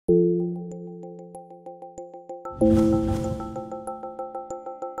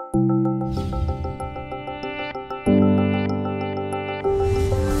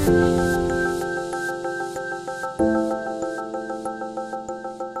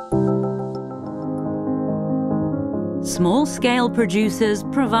producers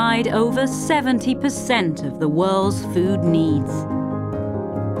provide over 70% of the world's food needs.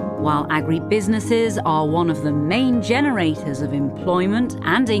 While agribusinesses are one of the main generators of employment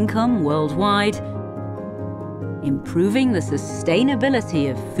and income worldwide, improving the sustainability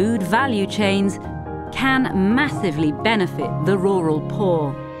of food value chains can massively benefit the rural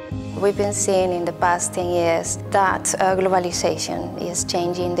poor. We've been seeing in the past 10 years that globalization is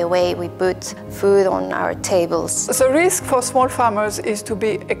changing the way we put food on our tables. The risk for small farmers is to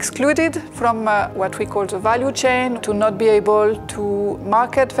be excluded from what we call the value chain, to not be able to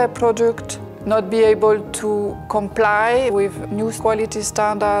market their product, not be able to comply with new quality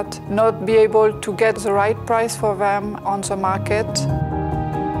standards, not be able to get the right price for them on the market.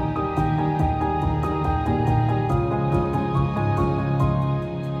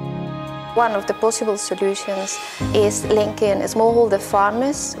 One of the possible solutions is linking smallholder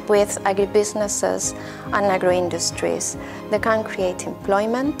farmers with agribusinesses and agro-industries. They can create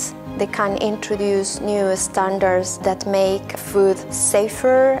employment, they can introduce new standards that make food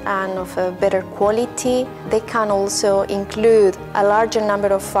safer and of a better quality. They can also include a larger number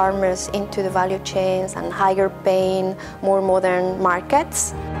of farmers into the value chains and higher paying, more modern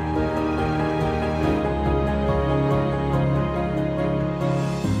markets.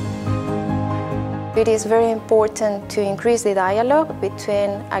 It is very important to increase the dialogue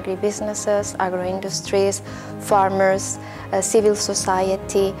between agribusinesses, agro-industries, farmers, civil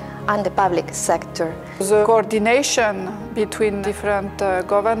society and the public sector. The coordination between different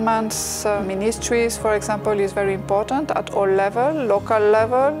governments, ministries, for example, is very important at all levels, local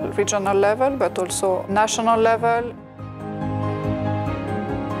level, regional level, but also national level.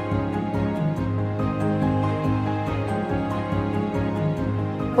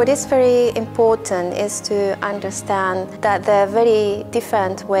 What is very important is to understand that there are very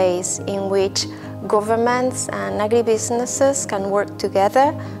different ways in which governments and agribusinesses can work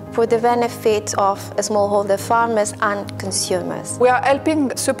together for the benefit of smallholder farmers and consumers. We are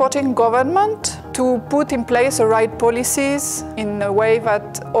supporting government to put in place the right policies in a way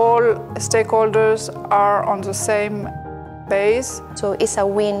that all stakeholders are on the same base. So it's a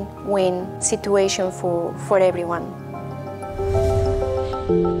win-win situation for everyone.